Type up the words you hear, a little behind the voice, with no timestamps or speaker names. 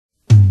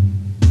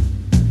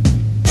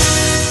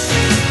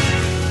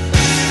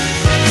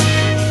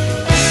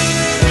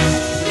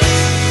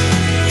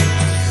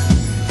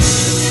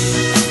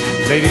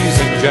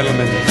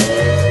gentlemen,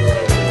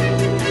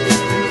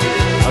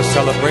 a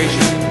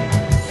celebration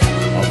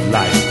of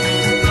life.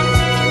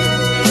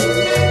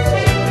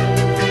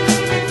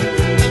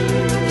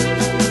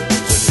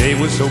 Today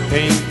was so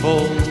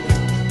painful,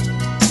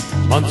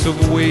 months of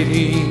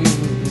waiting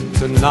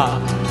to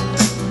knock,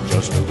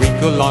 just a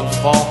wrinkle on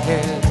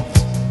forehead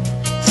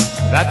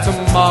that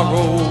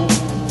tomorrow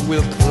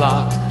will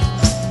clock.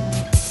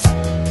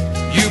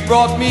 You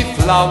brought me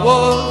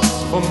flowers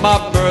for my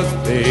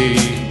birthday,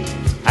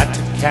 had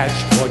to catch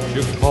what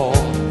you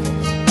called.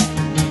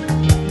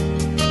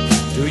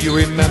 Do you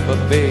remember,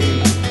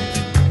 babe?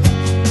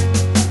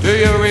 Do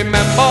you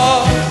remember?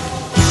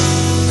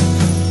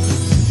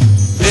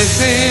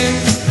 Listen,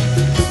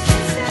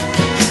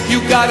 you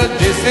gotta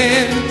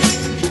listen.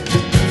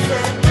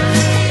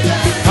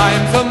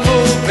 Times are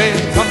moving,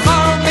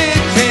 tomorrow may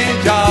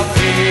change our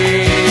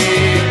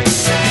fate.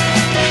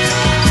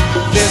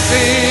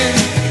 Listen,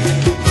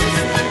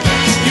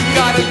 you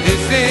gotta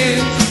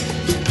listen.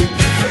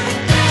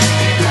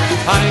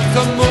 Times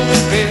are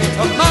moving,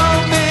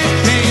 tomorrow may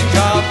change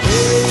our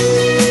fate.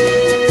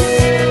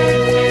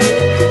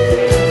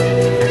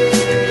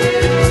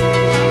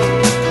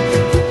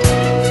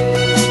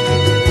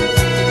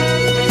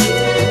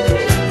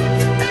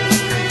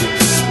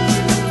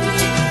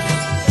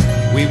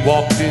 We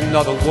walked in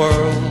other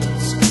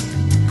worlds,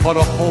 caught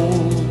a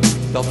hold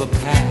of the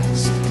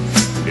past.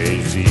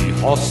 Lazy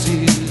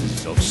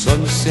horses of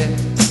sunset,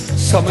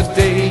 summer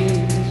days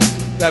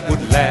that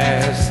would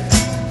last.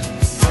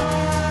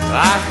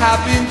 I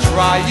have been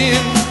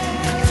trying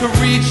to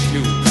reach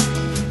you,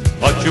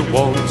 but you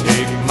won't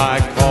take my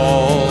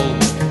call.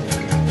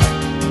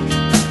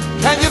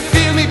 Can you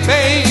feel me,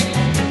 babe?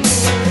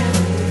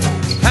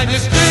 Can you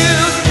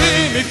still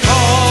hear me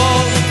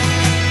call?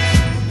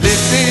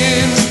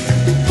 Listen,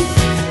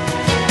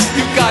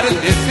 you gotta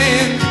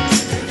listen.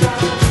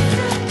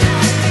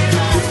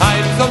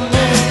 Times are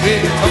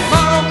moving,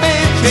 tomorrow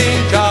may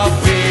change our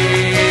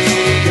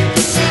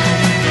ways.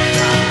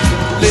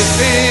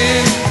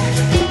 Listen,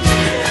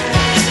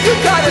 you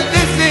gotta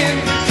listen,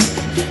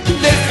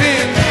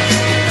 listen.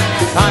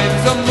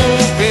 Times are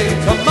moving,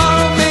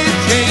 tomorrow may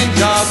change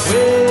our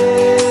ways.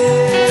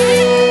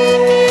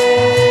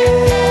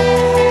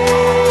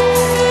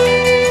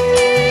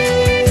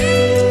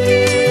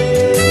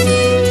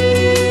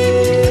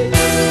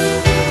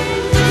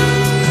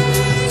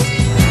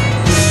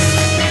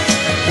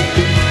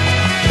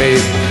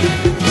 Babe,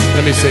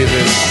 let me say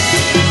this.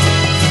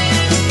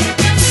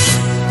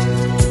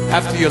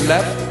 After you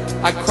left,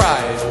 I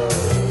cried.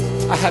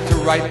 I had to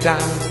write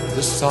down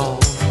the song.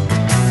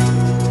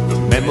 The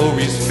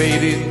memories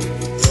faded,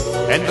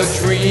 and the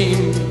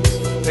dreams,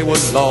 they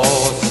were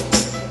lost.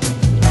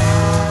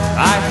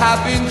 I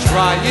have been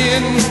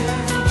trying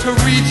to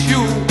reach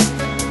you,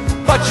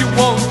 but you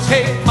won't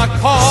take my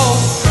call.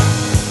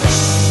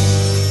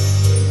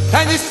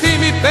 Can you see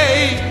me,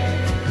 babe?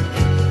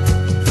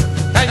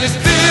 Can you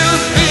still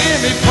hear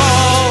me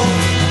call?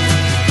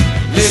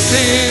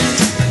 Listen,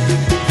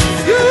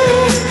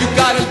 you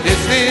gotta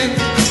listen.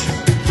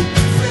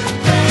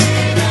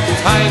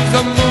 Times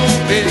are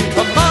moving,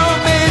 tomorrow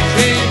may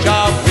change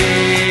our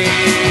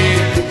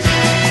ways.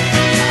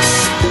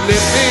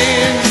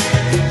 Listen,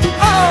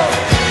 oh,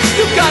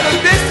 you gotta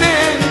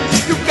listen,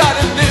 you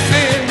gotta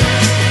listen.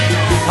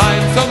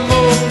 Times are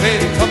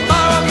moving,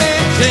 tomorrow may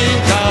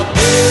change our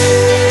ways.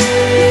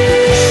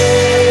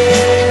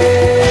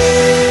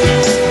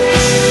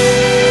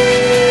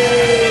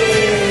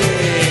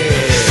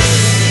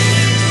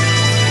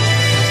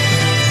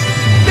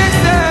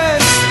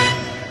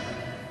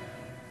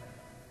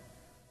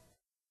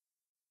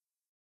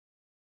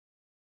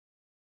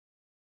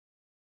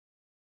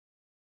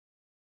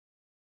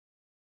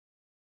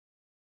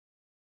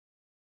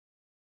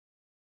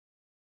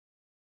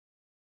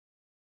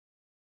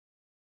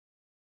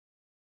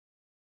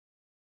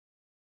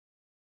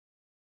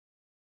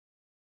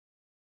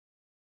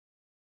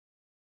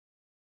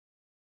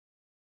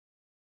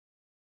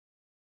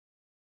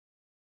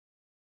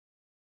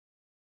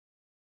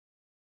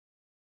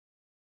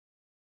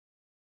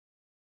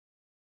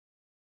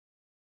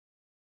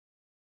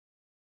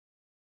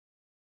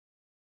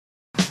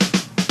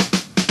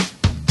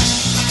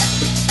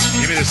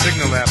 Give me the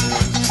signal there,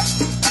 boys.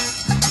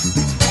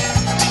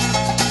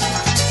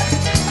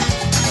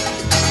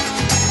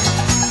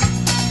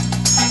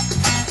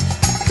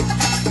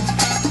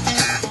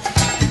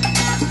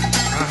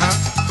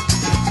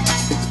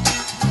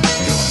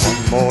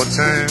 One more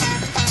time.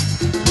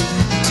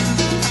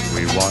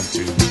 We want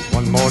to.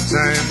 One more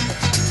time.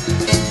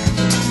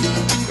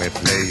 We're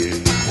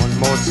playing. One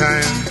more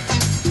time.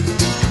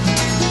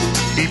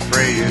 Keep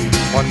praying.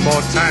 One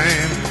more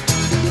time.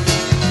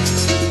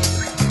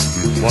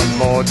 One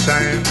more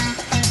time.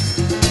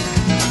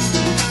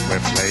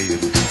 We're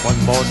playing one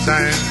more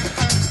time.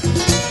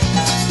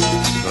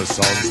 The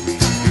songs we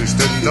used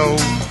to know.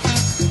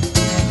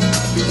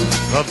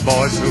 The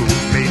boys who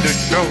made the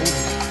show.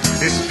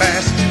 It's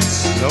fast and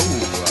slow.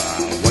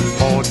 One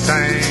more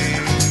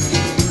time.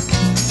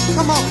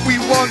 Come on, we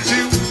want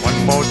you. One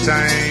more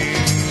time.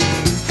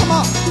 Come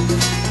on.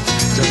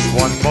 just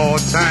one more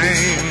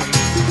time.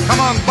 Come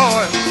on,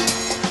 boys,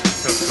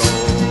 let's go.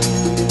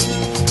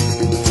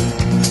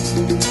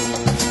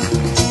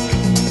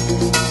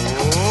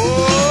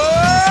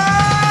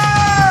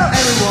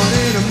 Everyone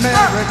in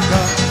America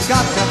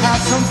got to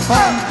have some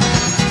fun.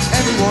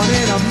 Everyone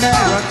in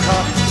America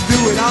do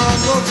it on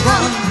the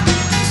run.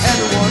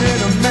 Everyone in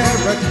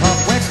America,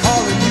 we're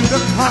calling you to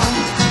come.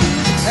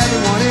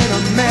 Everyone in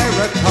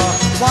America,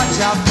 watch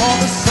out for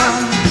the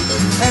sun.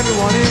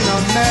 Everyone in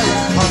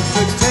America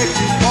to take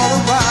you for a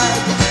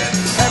ride.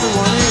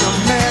 Everyone in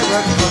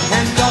America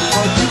can duck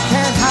but you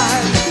can't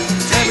hide.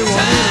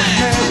 Everyone in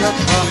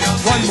America,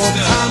 one more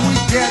time we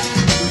get.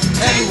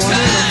 Everyone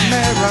in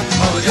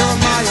America,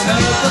 Jeremiah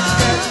never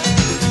forget.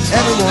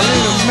 Everyone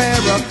in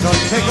America,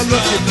 take a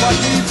look at what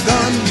we've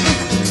done.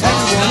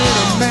 Everyone in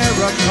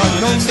America,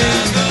 no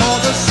name for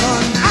the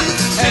sun.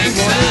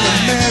 Everyone in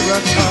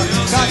America,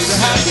 got to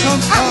have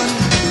some fun.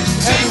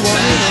 Everyone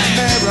in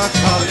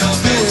America,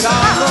 do it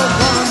on the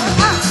run.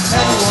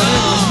 Everyone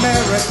in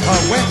America,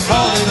 we're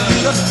calling you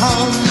to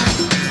come.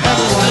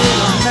 Everyone in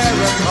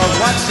America,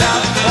 watch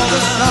out for the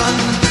sun.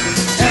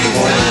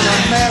 Everyone in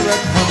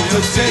America, to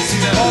take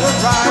you for a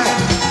ride.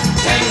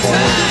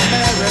 Everyone in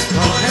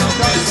America,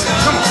 and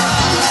come on.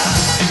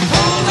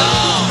 Hold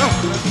on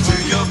to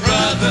your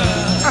brother.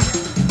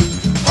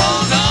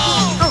 Hold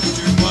on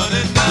to one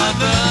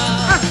another.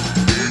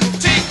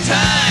 Take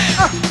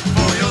time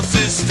for your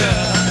sister.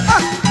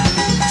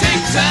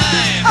 Take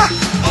time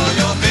for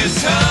your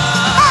mister.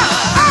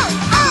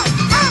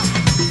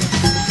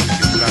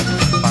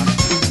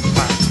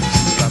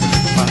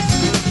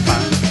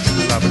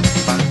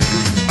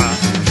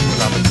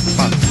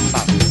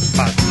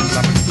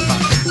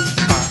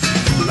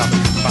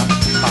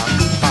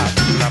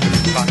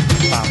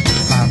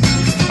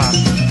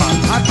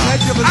 I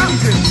pledge of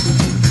allegiance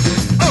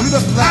to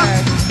the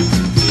flag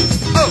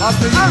of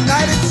the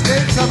United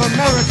States of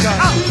America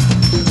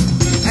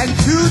and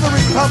to the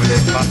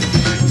republic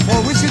for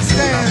which it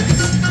stands,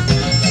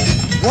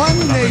 one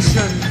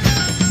nation,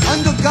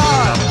 under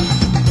God,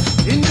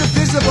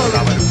 indivisible,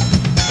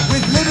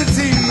 with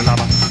liberty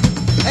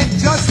and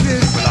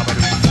justice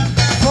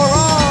for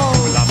all,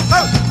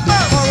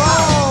 for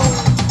all,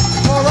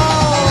 for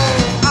all.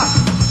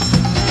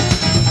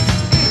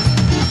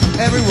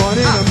 Everyone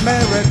in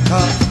America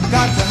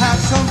got to have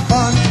some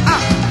fun.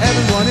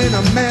 Everyone in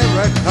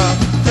America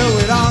do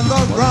it on the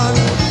run.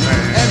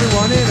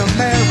 Everyone in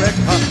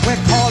America,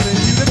 we're calling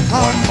you to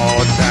come. One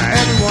more time.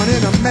 Everyone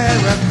in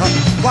America,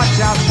 watch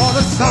out for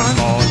the sun.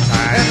 One more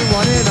time.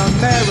 Everyone in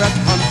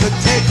America to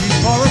take you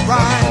for a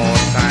ride. One more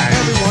time.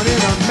 Everyone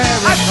in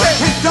America,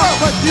 can duck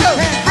but you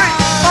can't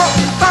hide. 4,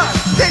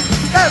 5, 6,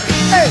 7,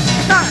 8,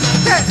 9,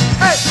 10,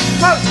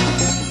 8, 12.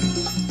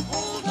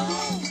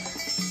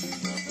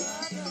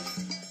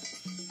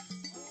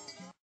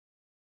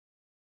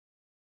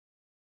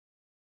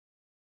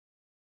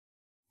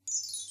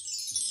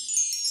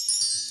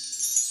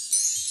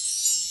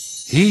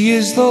 He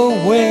is the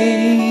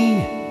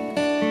way,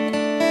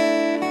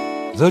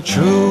 the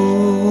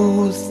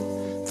truth,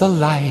 the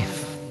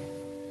life,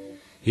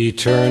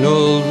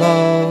 eternal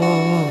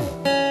love,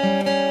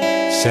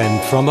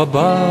 sent from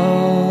above.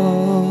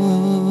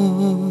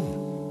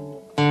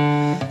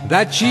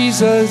 That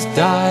Jesus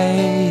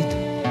died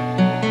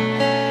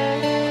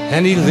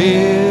and He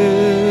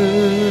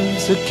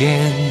lives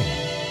again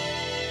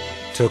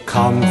to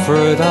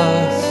comfort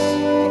us,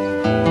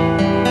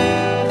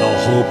 the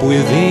hope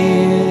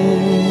within.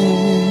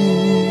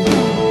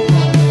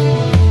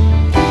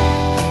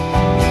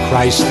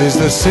 Christ is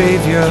the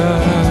Savior,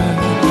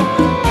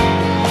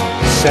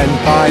 sent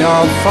by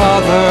our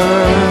Father,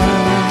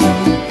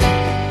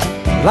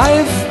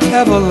 life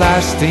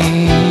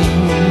everlasting,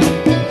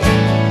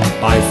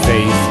 by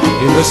faith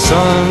in the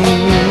Son,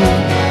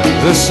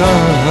 the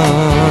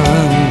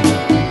Son.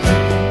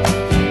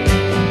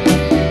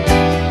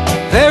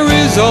 There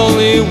is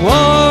only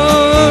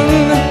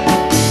one.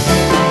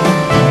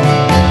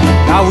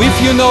 Now if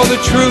you know the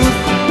truth,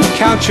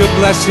 count your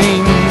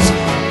blessings.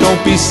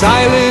 Don't be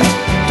silent,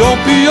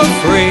 don't be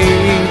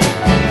afraid.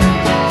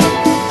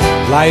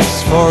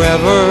 Life's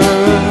forever,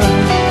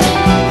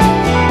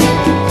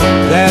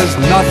 there's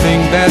nothing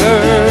better.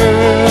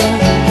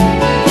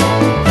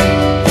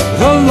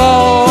 The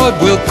Lord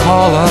will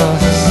call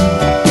us.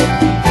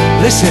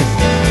 Listen,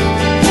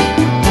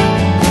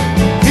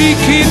 He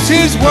keeps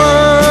His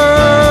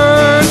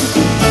word.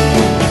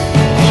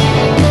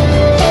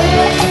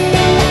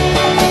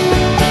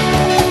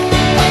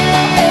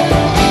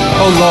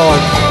 Oh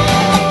Lord,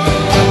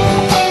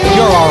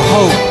 You're our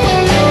hope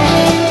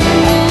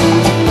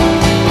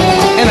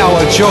and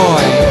our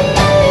joy.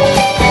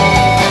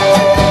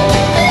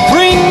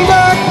 Bring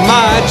back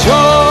my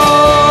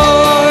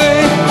joy.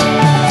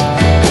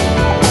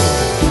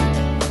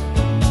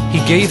 He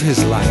gave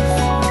His life,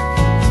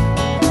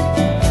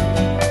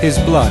 His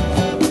blood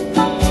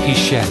He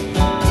shed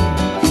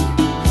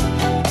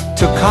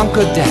to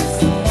conquer death.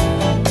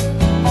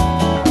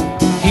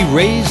 He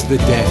raised the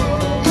dead.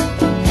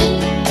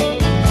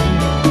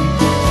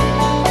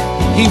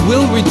 He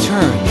will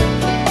return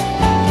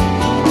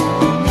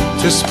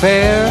to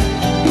spare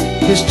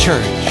his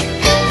church.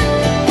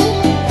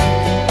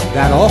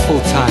 That awful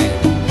time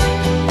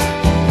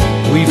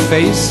we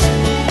face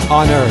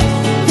on earth.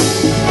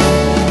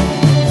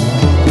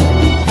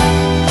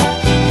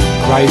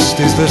 Christ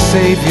is the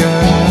Savior,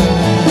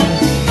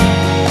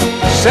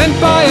 sent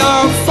by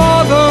our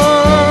Father,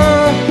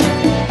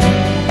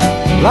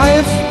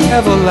 life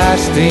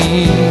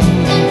everlasting,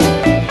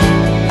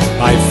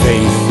 by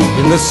faith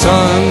in the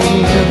Son,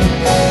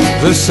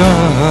 the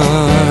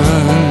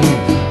Son.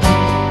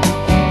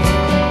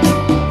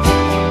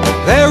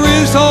 There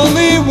is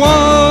only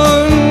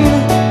one.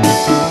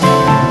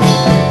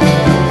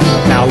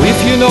 Now if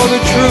you know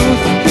the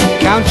truth,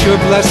 count your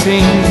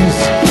blessings.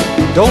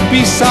 Don't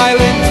be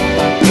silent,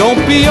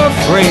 don't be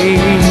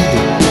afraid.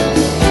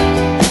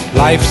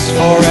 Life's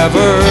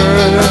forever,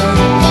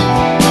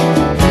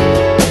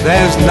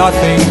 there's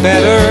nothing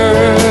better.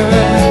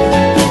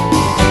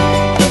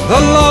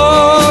 The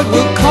Lord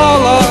will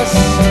call us.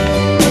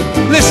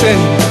 Listen,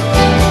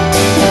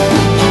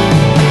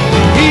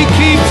 He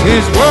keeps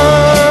His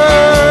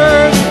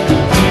word.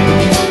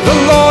 The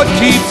Lord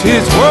keeps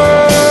His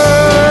word.